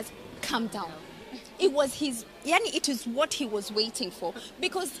 Zacchaeus, come down, it was it is what he was waiting for.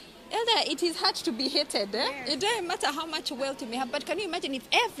 Because it is hard to be hated. It doesn't matter how much wealth you may have, but can you imagine if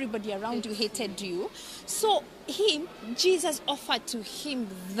everybody around you hated you? So Jesus offered to him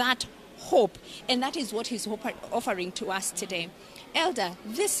that hope, and that is what he's offering to us today. Elder,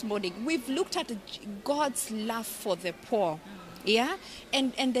 this morning we've looked at God's love for the poor,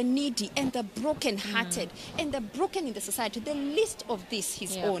 and the needy and the broken-hearted and the broken in the society. The least of this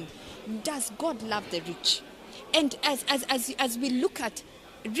his own. Does God love the rich? And as we look at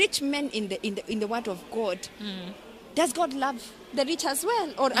rich men in the Word of God, does God love the rich as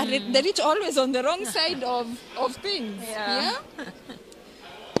well, or are the rich always on the wrong side of things?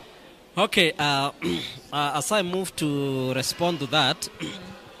 Okay, as I move to respond to that,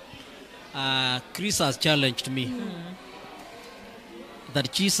 Chris has challenged me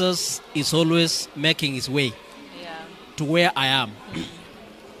that Jesus is always making his way to where I am.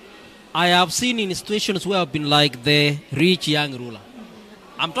 I have seen in situations where I've been like the rich young ruler.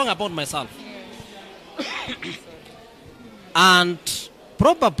 I'm talking about myself. And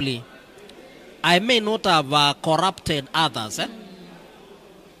probably I may not have corrupted others.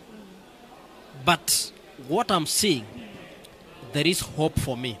 But what I'm seeing, there is hope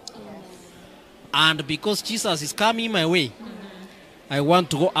for me. And because Jesus is coming my way, I want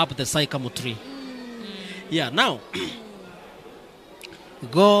to go up the sycamore tree. Now,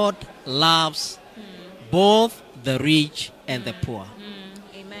 God loves both the rich and the poor.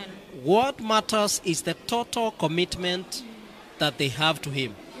 Amen. What matters is the total commitment that they have to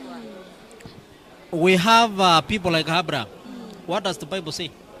him. We have people like Abraham. What does the Bible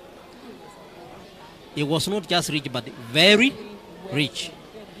say? He was not just rich, but very rich.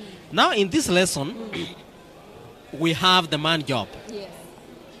 Now, in this lesson, we have the man Job.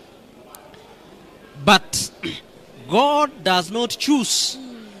 But God does not choose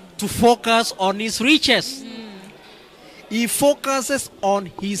to focus on his riches. He focuses on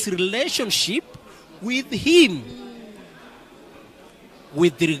his relationship with him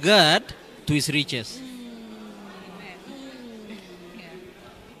with regard to his riches.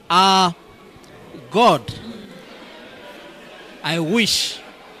 God, I wish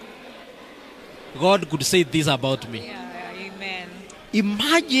God could say this about me. Amen.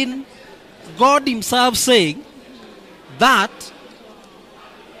 Imagine God himself saying that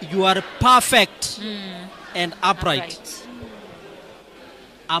you are perfect and upright.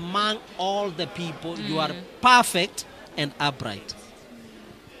 Among all the people, you are perfect and upright.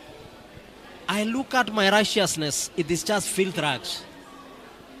 I look at my righteousness, it is just filth rags.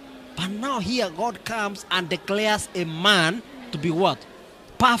 But now here God comes and declares a man to be what?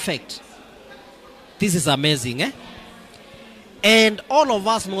 Perfect. This is amazing, And all of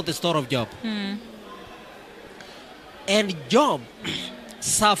us know the story of Job. And Job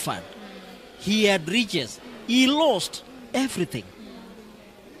suffered. He had riches. He lost everything.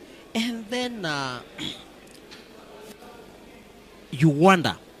 And then you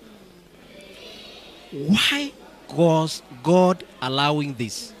wonder, why was God allowing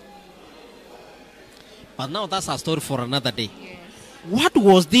this? But now that's a story for another day. Yes. What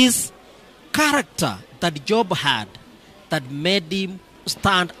was this character that Job had that made him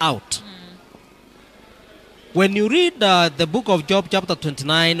stand out? When you read the book of Job, chapter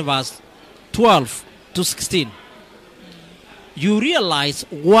 29, verse 12 to 16, you realize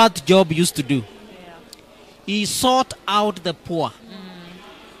what Job used to do. He sought out the poor,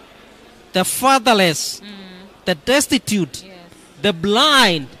 the fatherless, the destitute, Yes. the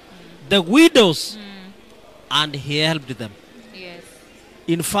blind, the widows, and he helped them. Yes.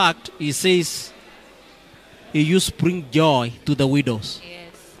 In fact, he says he used to bring joy to the widows.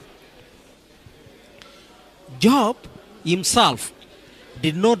 Yes. Job himself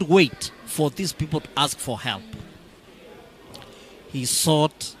did not wait for these people to ask for help. He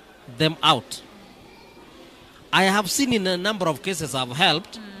sought them out. I have seen in a number of cases I've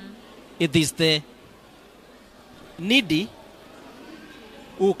helped, it is the needy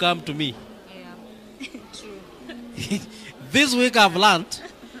who come to me. Yeah. This week I've learned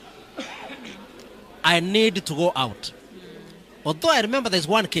I need to go out. Although I remember there's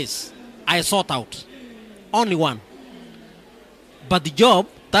one case I sought out. Only one. But the Job,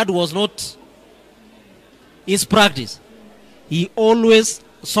 that was not his practice. He always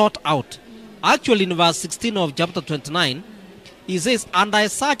sought out. Actually, in verse 16 of chapter 29, he says, and I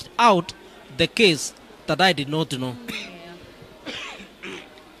searched out the case that I did not know.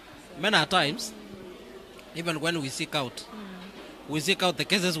 Many times, even when we seek out the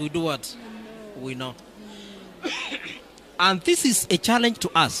cases we do what? We know. And this is a challenge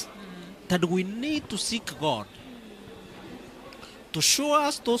to us, that we need to seek God to show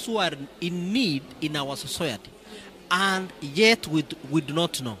us those who are in need in our society, and yet we do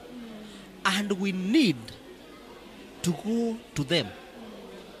not know. And we need to go to them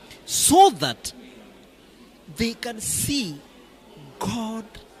so that they can see God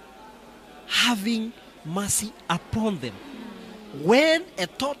having mercy upon them. When a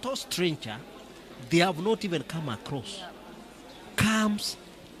total stranger they have not even come across comes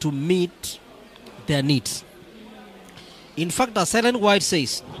to meet their needs. In fact, as Ellen White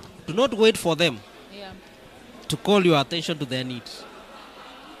says, do not wait for them to call your attention to their needs.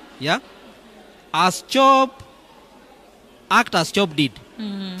 Yeah? As Job did,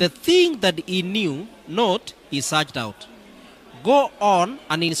 the thing that he knew not, he searched out. Go on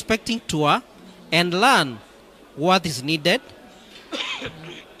an inspecting tour and learn what is needed,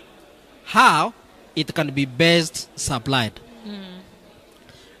 how it can be best supplied.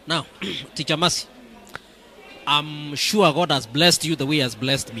 Now, Teacher Mercy, I'm sure God has blessed you the way He has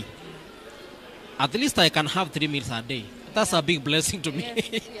blessed me. At least I can have 3 meals a day. That's a big blessing to me. Yes.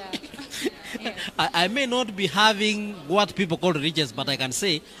 Yeah. Yes. I may not be having what people call riches, but I can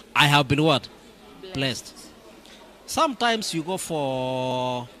say I have been what? Blessed. Sometimes you go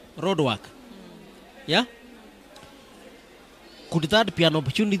for road work. Yeah? Could that be an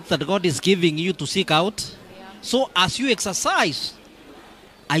opportunity that God is giving you to seek out? Yeah. So as you exercise,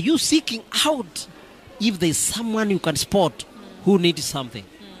 are you seeking out if there is someone you can spot who needs something?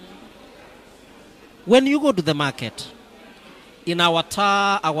 When you go to the market, in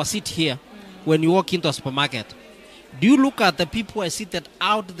our seat here, when you walk into a supermarket, do you look at the people who are seated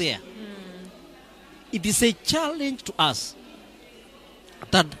out there? It is a challenge to us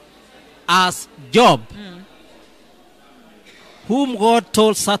that as Job, whom God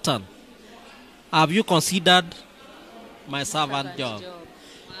told Satan, have you considered my servant Job?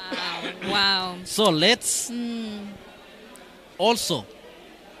 Wow. So let's also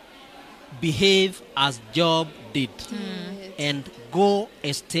behave as Job did and go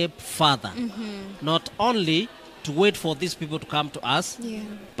a step further. Not only to wait for these people to come to us,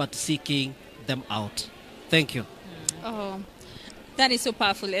 but seeking them out. Thank you. Oh, that is so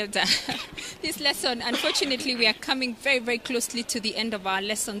powerful, Elder. This lesson, unfortunately, we are coming very, very closely to the end of our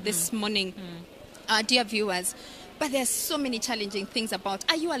lesson this morning, dear viewers. But there's so many challenging things about.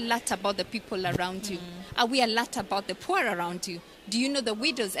 Are you alert about the people around you? Are we alert about the poor around you? Do you know the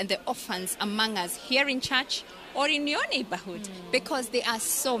widows and the orphans among us here in church or in your neighborhood? Because there are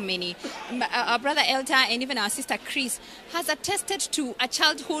so many. Our brother Elder and even our sister Chris has attested to a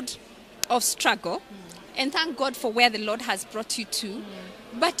childhood of struggle. And thank God for where the Lord has brought you to.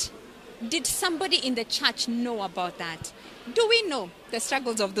 But did somebody in the church know about that? Do we know the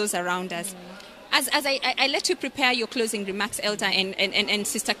struggles of those around us? As I let you prepare your closing remarks, Elder and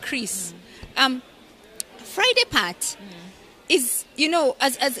Sister Chris, Friday part is,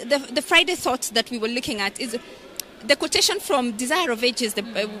 as the Friday thought that we were looking at is the quotation from Desire of Ages.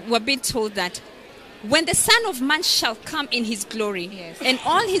 We're being told that when the Son of Man shall come in his glory and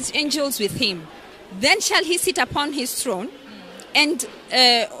all his angels with him, Then shall he sit upon his throne, and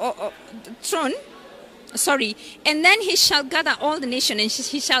and then he shall gather all the nations, and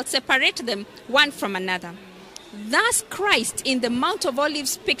he shall separate them one from another. Thus Christ in the Mount of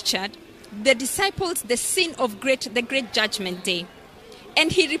Olives pictured the disciples the scene of the great judgment day.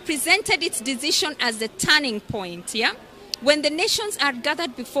 And he represented its decision as the turning point. Yeah, when the nations are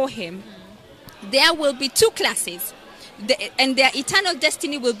gathered before him, there will be two classes, and their eternal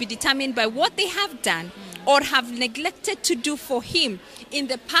destiny will be determined by what they have done or have neglected to do for him in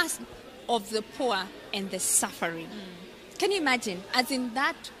the past of the poor and the suffering. Can you imagine? As in,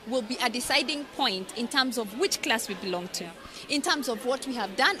 that will be a deciding point in terms of which class we belong to, in terms of what we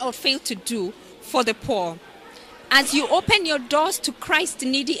have done or failed to do for the poor. As you open your doors to Christ's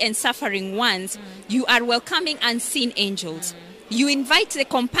needy and suffering ones, you are welcoming unseen angels. You invite the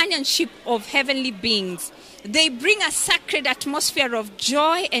companionship of heavenly beings. They bring a sacred atmosphere of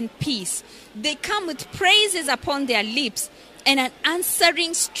joy and peace. They come with praises upon their lips, and an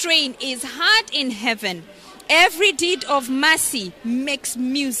answering strain is heard in heaven. Every deed of mercy makes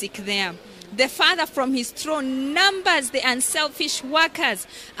music there. The Father from his throne numbers the unselfish workers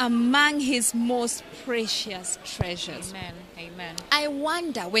among his most precious treasures. Amen. Amen. I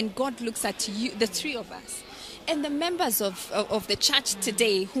wonder, when God looks at you, the three of us, and the members of the church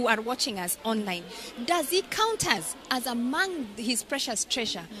today who are watching us online, does he count us as among his precious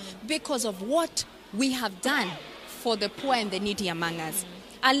treasure because of what we have done for the poor and the needy among us?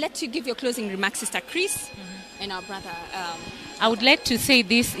 I'll let you give your closing remarks, Sister Chris, and our brother. I would like to say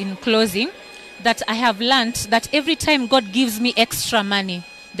this in closing, that I have learned that every time God gives me extra money,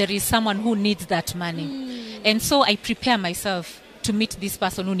 there is someone who needs that money. And so I prepare myself to meet this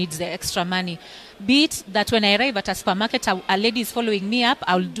person who needs the extra money. Be it that when I arrive at a supermarket, a lady is following me up,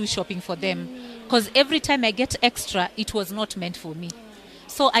 I'll do shopping for them. Because every time I get extra, it was not meant for me.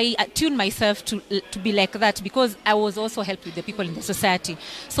 So I attune myself to be like that, because I was also helped with the people in the society.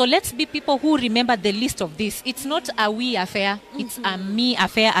 So let's be people who remember the least of this. It's not a we affair, it's a me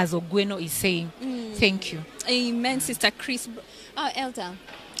affair, as Ogweno is saying. Thank you. Amen, Sister Chris. Elder,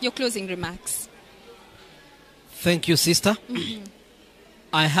 your closing remarks. Thank you, sister.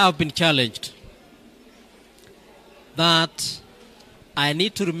 I have been challenged that I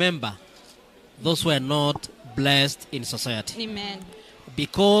need to remember those who are not blessed in society. Amen.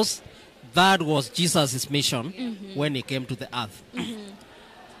 Because that was Jesus' mission when he came to the earth.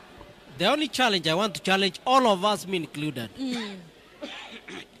 The only challenge I want to challenge all of us, me included,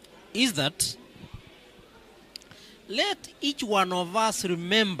 is that let each one of us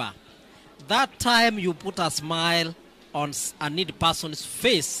remember that time you put a smile on a needy person's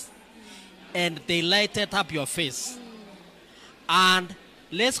face and they lighted up your face. And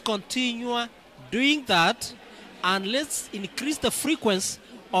let's continue doing that, and let's increase the frequency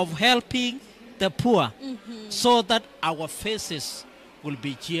of helping the poor so that our faces will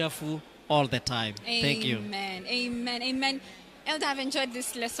be cheerful all the time. Amen. Thank you. Amen. Amen. Amen. Elder, I've enjoyed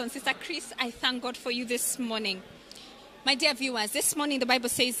this lesson. Sister Chris, I thank God for you this morning. My dear viewers, this morning the Bible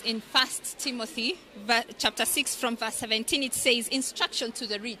says in 1 Timothy chapter 6 from verse 17, it says, instruction to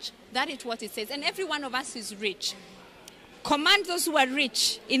the rich. That is what it says. And every one of us is rich. Command those who are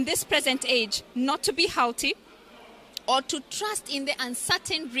rich in this present age not to be haughty or to trust in the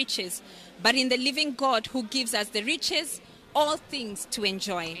uncertain riches, but in the living God who gives us the riches, all things to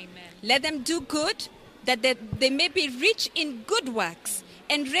enjoy. Amen. Let them do good, that they may be rich in good works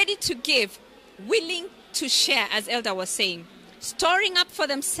and ready to give, willing to share, as Elder was saying, storing up for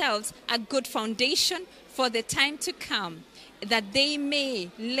themselves a good foundation for the time to come, that they may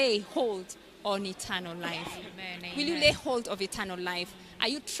lay hold on eternal life. Amen. Will you lay hold of eternal life? Are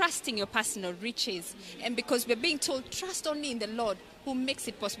you trusting your personal riches? And because we're being told, trust only in the Lord who makes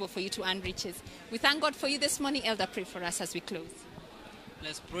it possible for you to earn riches. We thank God for you this morning. Elder, pray for us as we close.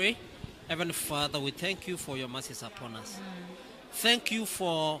 Let's pray. Heavenly Father, we thank you for your mercies upon us. Thank you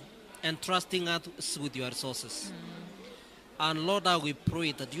for entrusting us with your resources. And Lord, we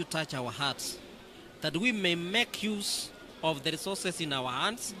pray that you touch our hearts, that we may make use of the resources in our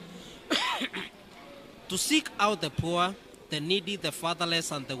hands to seek out the poor, the needy, the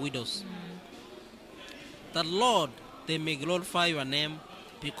fatherless, and the widows. That, Lord, they may glorify your name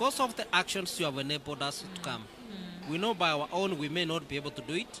because of the actions you have enabled us to come. We know by our own we may not be able to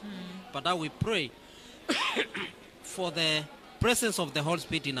do it, but now we pray for the presence of the Holy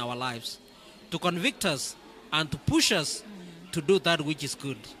Spirit in our lives to convict us and to push us to do that which is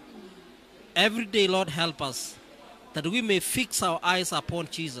good. Every day, Lord, help us that we may fix our eyes upon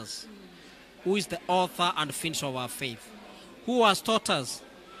Jesus, who is the author and finisher of our faith, who has taught us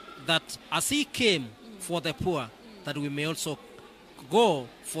that as he came for the poor, that we may also go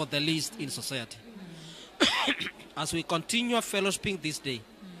for the least in society. as we continue fellowshipping this day.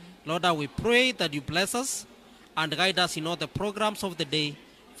 Lord, we pray that you bless us and guide us in all the programs of the day.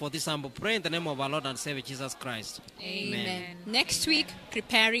 For this humble prayer in the name of our Lord and Savior Jesus Christ. Amen. Next week,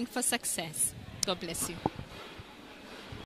 preparing for success. God bless you.